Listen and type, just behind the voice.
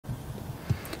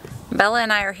Isabella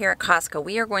and I are here at Costco.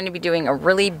 We are going to be doing a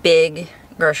really big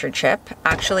grocery trip.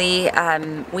 Actually,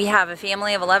 we have a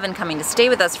family of 11 coming to stay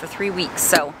with us for 3 weeks,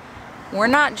 so we're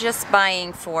not just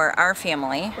buying for our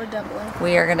family. We're doubling.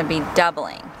 We are going to be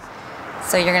doubling.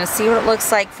 So you're going to see what it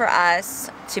looks like for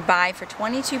us to buy for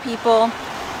 22 people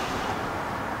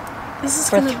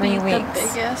for 3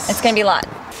 weeks. It's going to be a lot.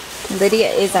 Lydia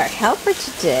is our helper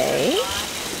today.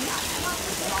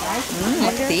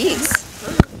 Look at these.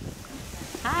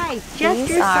 Hi, just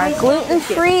These are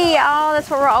gluten-free. Oh, that's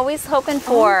what we're always hoping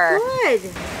for. Oh, good.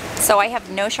 So I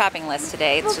have no shopping list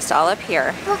today. It's just all up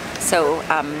here. So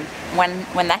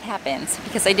when that happens,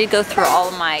 because I did go through all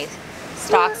of my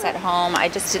stocks at home, I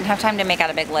just didn't have time to make out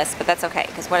a big list, but that's okay,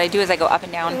 because what I do is I go up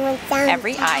and down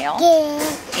every aisle,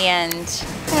 and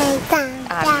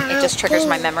it just triggers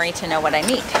my memory to know what I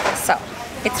need. So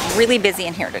it's really busy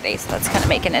in here today, so that's kind of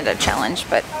making it a challenge,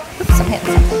 but oops, I'm hitting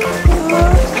something.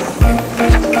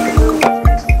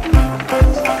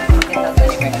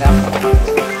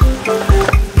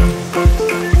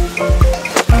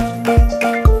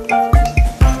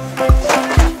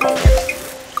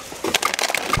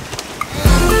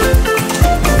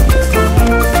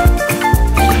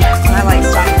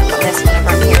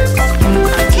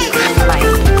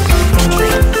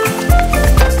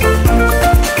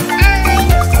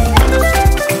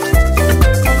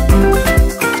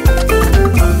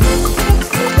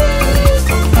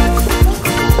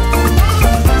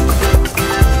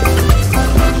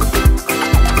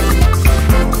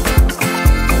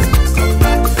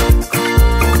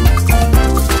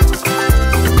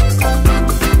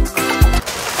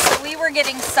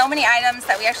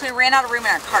 We ran out of room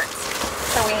in our carts,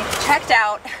 so we checked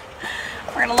out.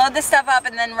 We're gonna load this stuff up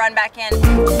and then run back in.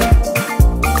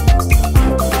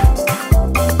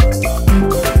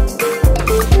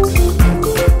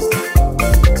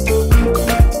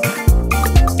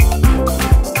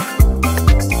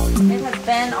 It has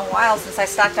been a while since I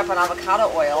stocked up on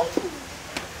avocado oil,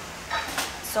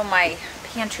 so my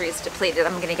pantry is depleted.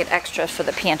 I'm gonna get extra for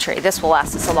the pantry. This will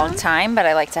last us a long time, but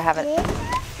I like to have it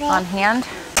on hand.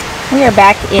 We are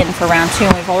back in for round 2,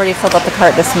 and we've already filled up the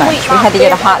cart this much. We had to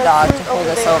get a hot dog to hold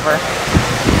us over.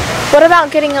 What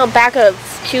about getting a bag of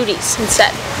cuties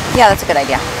instead? Yeah, that's a good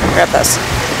idea. Grab those.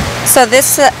 So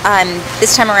this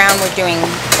time around we're doing,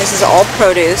 this is all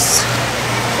produce,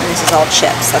 and this is all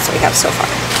chips. That's what we have so far.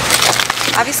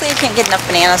 Obviously you can't get enough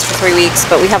bananas for 3 weeks,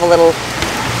 but we have a little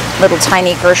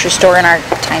tiny grocery store in our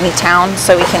tiny town,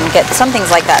 so we can get some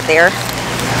things like that there.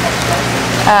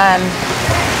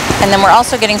 And then we're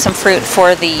also getting some fruit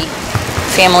for the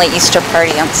family Easter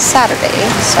party on Saturday.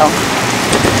 So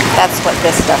that's what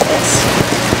this stuff is.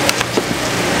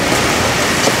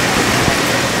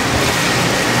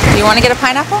 Do you want to get a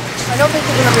pineapple? I don't think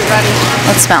we're going to be ready.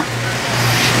 Let's smell.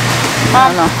 I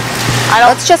don't know.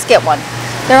 Let's just get one.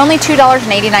 They're only $2.89.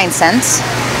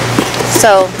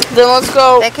 So then let's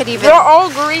go. That could even. They're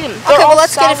all green. Okay, well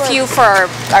let's get a few for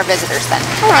our visitors then.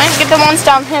 All right, get the ones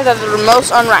down here that are the most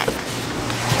unripe.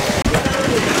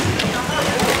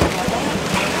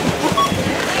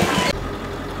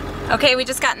 Okay, we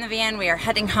just got in the van. We are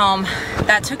heading home.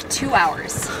 That took 2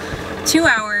 hours. 2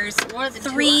 hours,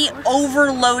 3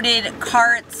 overloaded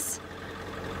carts.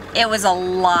 It was a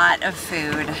lot of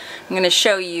food. I'm going to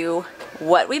show you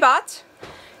what we bought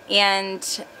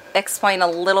and explain a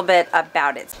little bit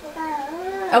about it.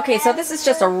 Okay, so this is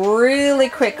just a really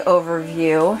quick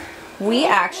overview. We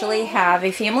actually have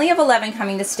a family of 11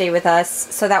 coming to stay with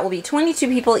us, so that will be 22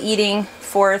 people eating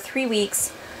for 3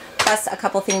 weeks. Plus a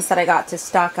couple things that I got to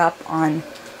stock up on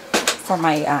for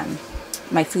my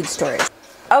my food storage.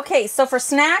 Okay, so for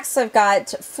snacks, I've got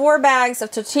 4 bags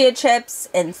of tortilla chips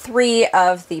and 3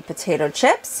 of the potato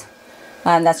chips.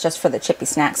 That's just for the chippy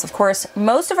snacks, of course.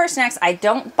 Most of our snacks, I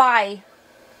don't buy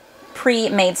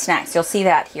pre-made snacks. You'll see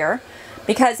that here.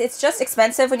 Because it's just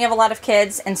expensive when you have a lot of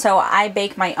kids, and so I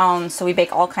bake my own. So we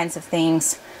bake all kinds of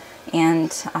things,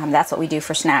 and that's what we do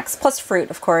for snacks. Plus fruit,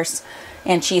 of course.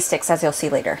 And cheese sticks, as you'll see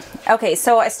later. Okay,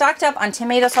 so I stocked up on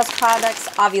tomato sauce products.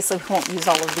 Obviously, we won't use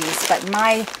all of these, but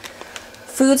my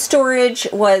food storage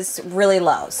was really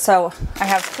low. So I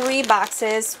have 3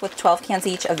 boxes with 12 cans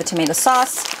each of the tomato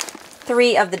sauce,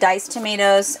 3 of the diced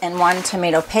tomatoes, and 1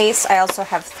 tomato paste. I also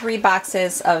have 3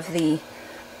 boxes of the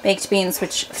baked beans,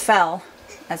 which fell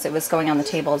as it was going on the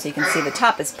table. As you can see, the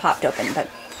top is popped open, but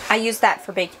I use that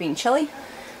for baked bean chili.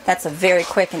 That's a very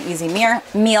quick and easy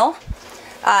meal.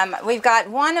 We've got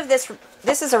one of this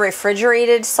is a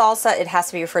refrigerated salsa. It has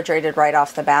to be refrigerated right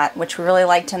off the bat, which we really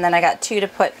liked. And then I got 2 to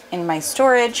put in my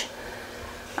storage.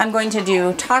 I'm going to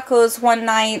do tacos one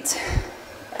night.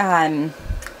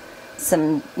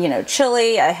 Some,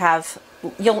 chili. I have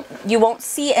you won't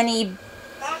see any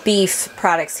beef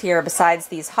products here besides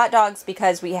these hot dogs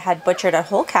because we had butchered a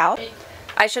whole cow.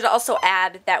 I should also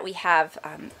add that we have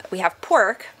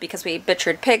pork because we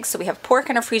butchered pigs, so we have pork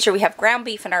in our freezer, we have ground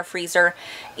beef in our freezer,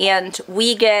 and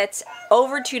we get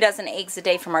over 2 dozen eggs a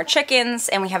day from our chickens,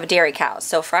 and we have a dairy cow.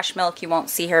 So fresh milk you won't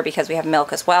see her because we have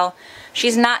milk as well.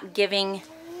 She's not giving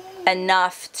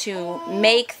enough to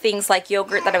make things like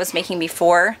yogurt that I was making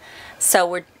before,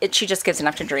 so she just gives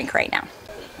enough to drink right now.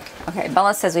 Okay,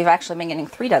 Bella says we've actually been getting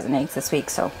 3 dozen eggs this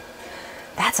week, so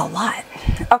that's a lot.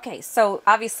 Okay, so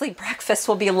obviously breakfast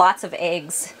will be lots of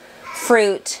eggs,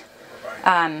 fruit,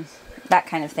 that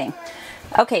kind of thing.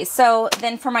 Okay, so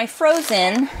then for my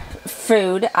frozen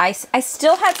food, I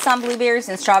still had some blueberries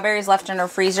and strawberries left in our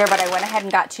freezer, but I went ahead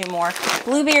and got 2 more.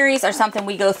 Blueberries are something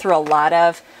we go through a lot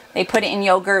of. They put it in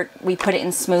yogurt, we put it in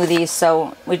smoothies,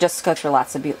 so we just go through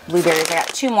lots of blueberries. I got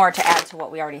 2 more to add to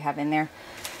what we already have in there.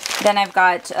 Then I've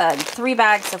got 3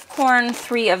 bags of corn,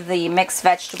 3 of the mixed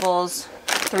vegetables,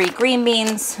 3 green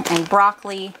beans and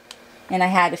broccoli, and I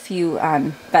had a few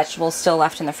vegetables still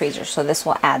left in the freezer, so this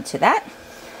will add to that.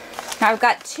 Now I've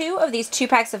got 2 of these 2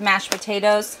 packs of mashed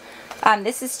potatoes.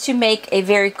 This is to make a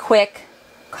very quick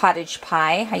cottage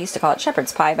pie. I used to call it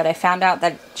shepherd's pie, but I found out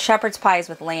that shepherd's pie is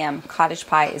with lamb, cottage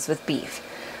pie is with beef.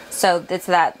 So it's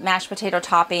that mashed potato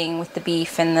topping with the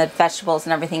beef and the vegetables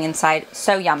and everything inside.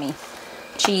 So yummy.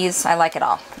 Cheese, I like it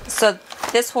all. So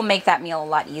this will make that meal a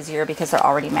lot easier because they're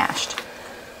already mashed.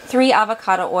 3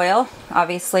 avocado oil.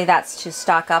 Obviously that's to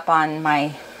stock up on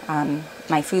my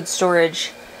my food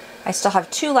storage. I still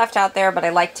have 2 left out there, but I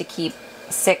like to keep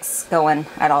 6 going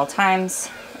at all times.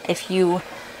 If you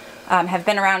have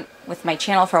been around with my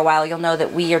channel for a while, you'll know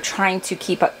that we are trying to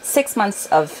keep up 6 months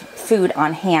of food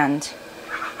on hand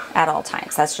at all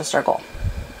times. That's just our goal.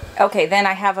 Okay, then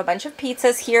I have a bunch of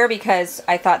pizzas here because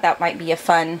I thought that might be a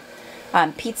fun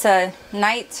pizza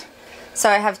night. So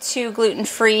I have 2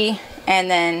 gluten-free and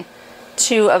then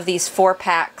 2 of these 4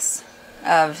 packs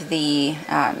of the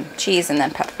cheese and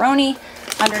then pepperoni.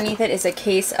 Underneath it is a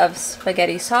case of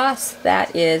spaghetti sauce.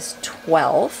 That is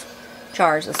 12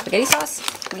 jars of spaghetti sauce.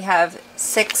 We have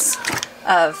 6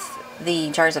 of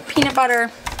the jars of peanut butter.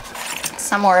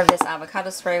 Some more of this avocado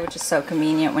spray, which is so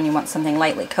convenient when you want something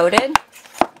lightly coated.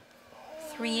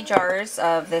 3 jars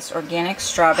of this organic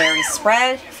strawberry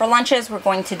spread. For lunches, we're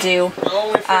going to do...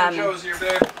 Only friend Joe's here,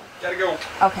 babe. Gotta go.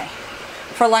 Okay.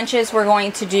 For lunches, we're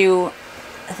going to do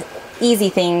easy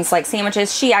things like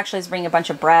sandwiches. She actually is bringing a bunch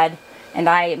of bread, and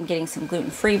I am getting some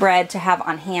gluten-free bread to have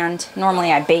on hand.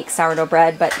 Normally, I bake sourdough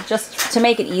bread, but just to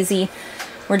make it easy,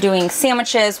 we're doing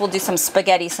sandwiches. We'll do some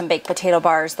spaghetti, some baked potato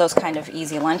bars, those kind of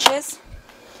easy lunches.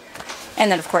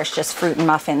 And then, of course, just fruit and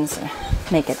muffins.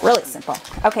 Make it really simple.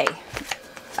 Okay.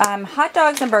 Hot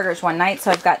dogs and burgers one night, so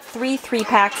I've got 3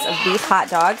 3-packs of beef hot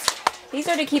dogs. These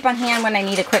are to keep on hand when I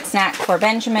need a quick snack for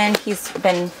Benjamin. He's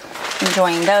been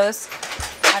enjoying those.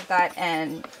 I've got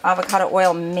an avocado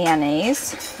oil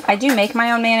mayonnaise. I do make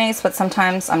my own mayonnaise, but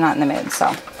sometimes I'm not in the mood,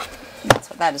 so that's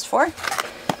what that is for.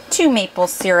 2 maple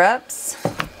syrups,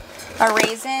 a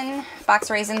raisin, box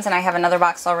of raisins, and I have another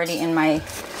box already in my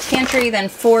pantry. Then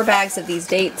 4 bags of these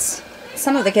dates.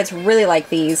 Some of the kids really like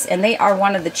these, and they are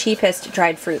one of the cheapest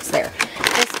dried fruits there.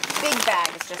 This big bag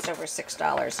is just over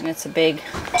 $6, and it's a big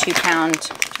 2-pound,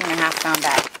 2.5-pound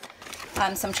bag.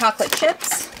 Some chocolate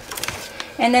chips.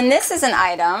 And then this is an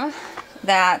item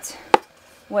that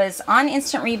was on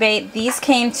instant rebate. These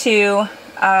came to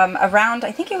around,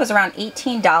 I think it was around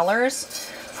 $18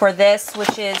 for this,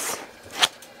 which is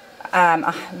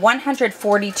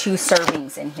 142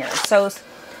 servings in here. So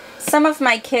some of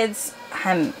my kids,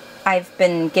 I've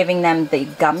been giving them the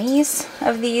gummies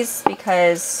of these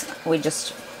because we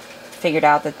just figured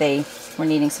out that they were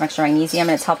needing some extra magnesium,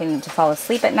 and it's helping them to fall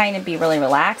asleep at night and be really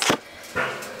relaxed.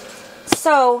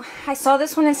 So I saw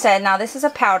this one instead. Now this is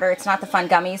a powder, it's not the fun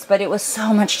gummies, but it was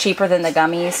so much cheaper than the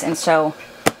gummies, and so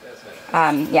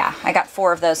yeah, I got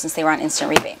 4 of those since they were on instant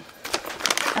rebate.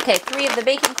 Okay, 3 of the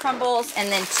bacon crumbles,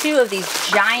 and then 2 of these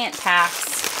giant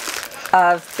packs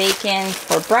of bacon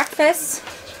for breakfast.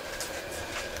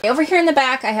 Over here in the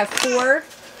back, I have 4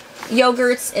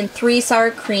 yogurts and 3 sour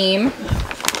cream.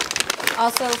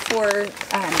 Also for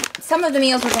some of the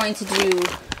meals, we're going to do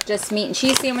just meat and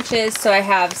cheese sandwiches. So I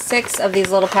have 6 of these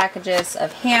little packages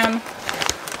of ham,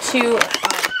 2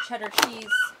 cheddar cheese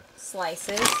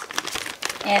slices,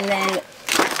 and then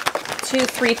 2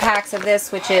 3-packs of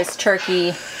this, which is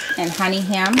turkey and honey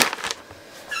ham.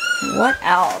 What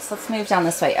else? Let's move down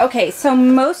this way. Okay, so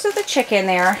most of the chicken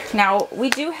there. Now,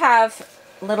 we do have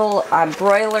little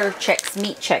broiler chicks,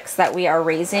 meat chicks that we are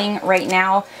raising right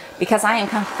now because I am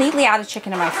completely out of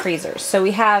chicken in my freezer. So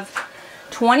we have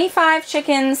 25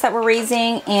 chickens that we're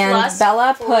raising, and Plus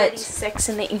Bella put 46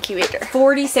 in the incubator.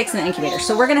 46 in the incubator.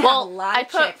 So we're gonna have a lot I of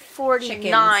put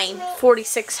 49. chickens.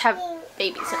 46 have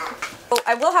babies in them. Oh,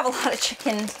 I will have a lot of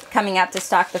chicken coming up to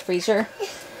stock the freezer.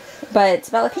 But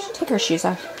Bella, could you take her shoes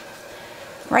off?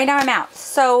 Right now I'm out.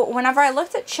 So whenever I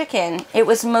looked at chicken, it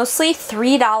was mostly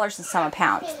 $3 and some a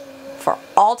pound for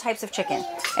all types of chicken,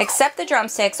 except the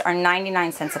drumsticks are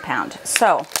 99 cents a pound.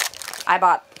 So I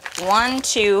bought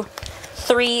 6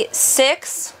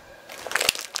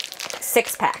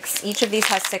 packs. Each of these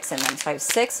has 6 in them. So I have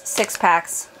 6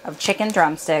 packs of chicken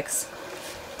drumsticks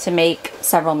to make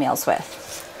several meals with.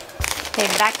 Okay,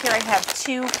 back here I have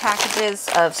 2 packages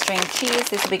of string cheese.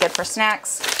 These will be good for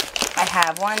snacks. I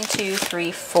have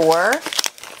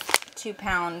 2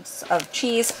 pounds of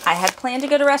cheese. I had planned to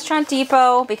go to Restaurant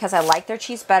Depot because I like their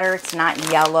cheese better. It's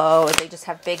not yellow. They just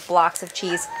have big blocks of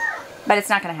cheese, but it's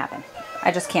not going to happen.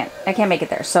 I just can't. I can't make it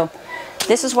there. So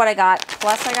this is what I got.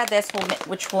 Plus I got this,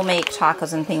 which will make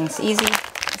tacos and things easy.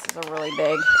 This is a really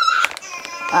big.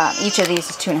 Each of these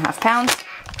is 2.5 pounds.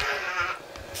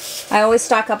 I always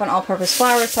stock up on all-purpose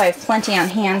flour, so I have plenty on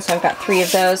hand. So I've got 3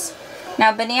 of those.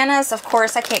 Now bananas, of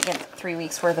course, I can't get 3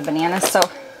 weeks worth of bananas, so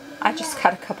I just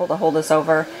got a couple to hold us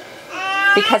over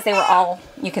because they were all,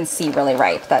 you can see, really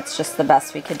ripe. That's just the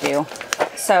best we could do.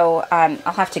 So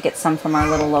I'll have to get some from our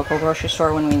little local grocery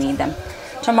store when we need them.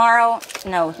 Tomorrow,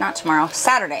 no, not tomorrow,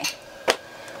 Saturday,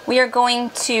 we are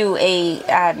going to a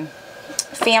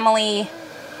family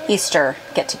Easter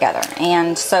get-together.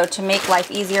 And so to make life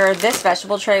easier, this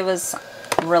vegetable tray was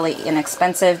really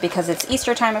inexpensive because it's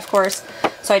Easter time, of course.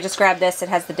 So I just grabbed this. It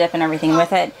has the dip and everything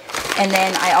with it. And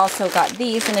then I also got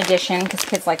these in addition because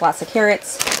kids like lots of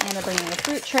carrots. And I'm bringing the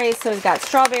fruit tray. So we've got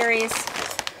strawberries,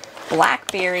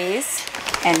 blackberries,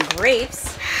 and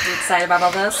grapes. Are you excited about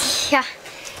all those? Yeah.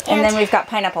 And then we've got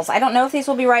pineapples. I don't know if these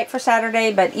will be ripe for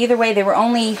Saturday, but either way, they were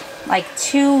only like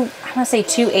I want to say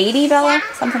 $2.80, Bella,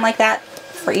 something like that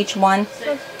for each one.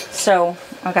 So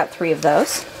I've got 3 of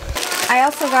those. I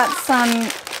also got some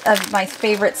of my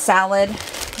favorite salad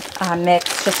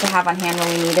mix just to have on hand when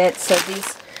we need it. So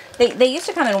these, they used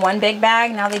to come in 1 big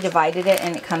bag. Now they divided it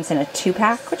and it comes in a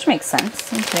 2-pack, which makes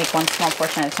sense. You can make 1 small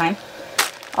portion at a time.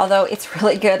 Although it's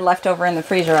really good leftover in the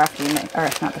freezer after you make, or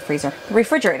not the freezer, the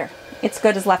refrigerator. It's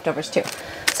good as leftovers too.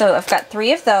 So I've got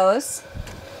 3 of those.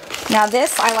 Now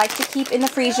this I like to keep in the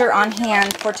freezer on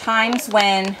hand for times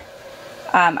when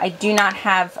I do not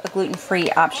have a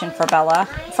gluten-free option for Bella.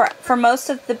 For most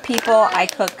of the people, I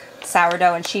cook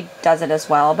sourdough and she does it as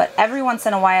well. But every once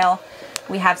in a while,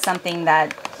 we have something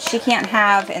that she can't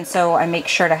have, and so I make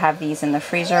sure to have these in the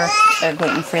freezer. They're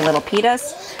gluten-free little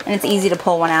pitas, and it's easy to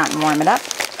pull one out and warm it up.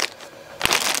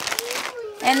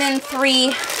 And then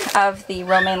 3 of the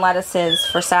romaine lettuces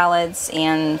for salads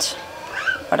and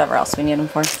whatever else we need them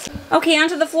for. Okay,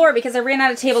 onto the floor because I ran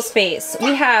out of table space.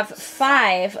 We have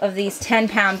 5 of these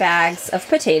 10-pound bags of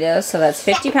potatoes, so that's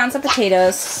 50 pounds of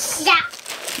potatoes.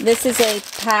 This is a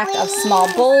pack of small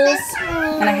bowls,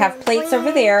 and I have plates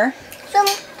over there.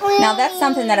 Now that's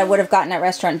something that I would have gotten at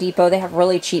Restaurant Depot. They have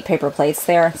really cheap paper plates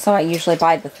there, so I usually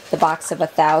buy the box of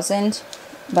 1,000,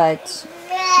 but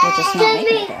we're just not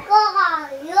making it there.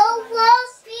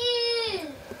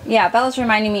 Yeah, Bella's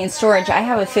reminding me in storage, I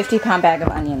have a 50-pound bag of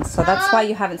onions, so that's why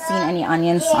you haven't seen any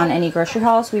onions on any grocery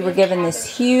hauls. We were given this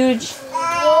huge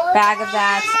bag of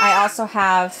that. I also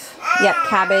have,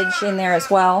 cabbage in there as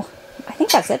well. I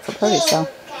think that's it for produce, though.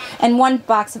 And 1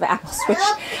 box of apples, which,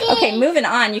 okay, moving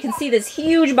on, you can see this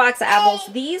huge box of apples.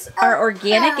 These are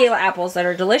organic Gala apples that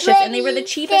are delicious, and they were the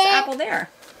cheapest apple there.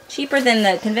 Cheaper than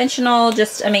the conventional,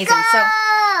 just amazing. So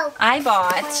I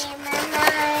bought,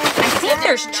 I think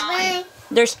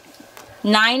there's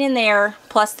 9 in there,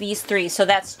 plus these 3, so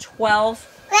that's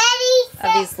 12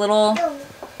 of these little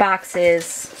boxes,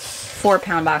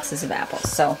 4-pound boxes of apples.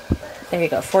 So there you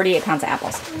go, 48 pounds of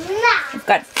apples. We've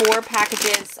got 4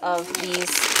 packages of these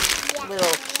little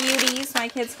cuties, my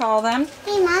kids call them.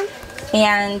 Hey, Mom.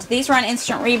 And these were on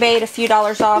instant rebate, a few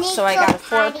dollars off, so I got a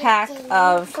 4-pack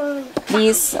of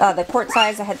these, the quart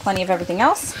size. I had plenty of everything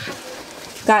else.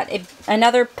 Got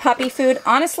another puppy food.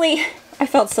 Honestly, I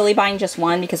felt silly buying just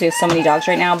 1 because we have so many dogs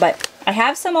right now, but I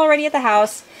have some already at the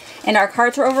house, and our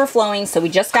carts are overflowing, so we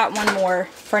just got 1 more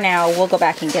for now. We'll go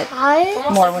back and get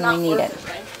more when we need it.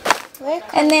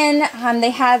 And then they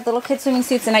had little kid swimming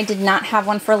suits, and I did not have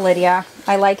one for Lydia.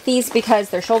 I like these because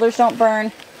their shoulders don't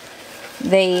burn.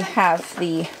 They have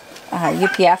the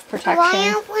UPF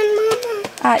protection.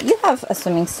 You have a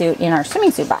swimming suit in our swimming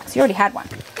suit box. You already had one.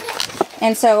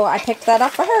 And so I picked that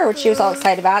up for her, which she was all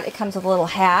excited about. It comes with a little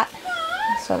hat,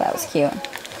 so that was cute.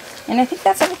 And I think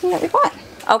that's everything that we bought.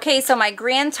 Okay, so my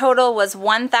grand total was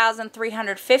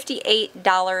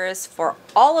 $1,358 for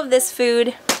all of this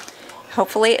food.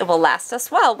 Hopefully it will last us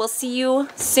well. We'll see you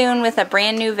soon with a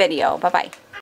brand new video. Bye-bye.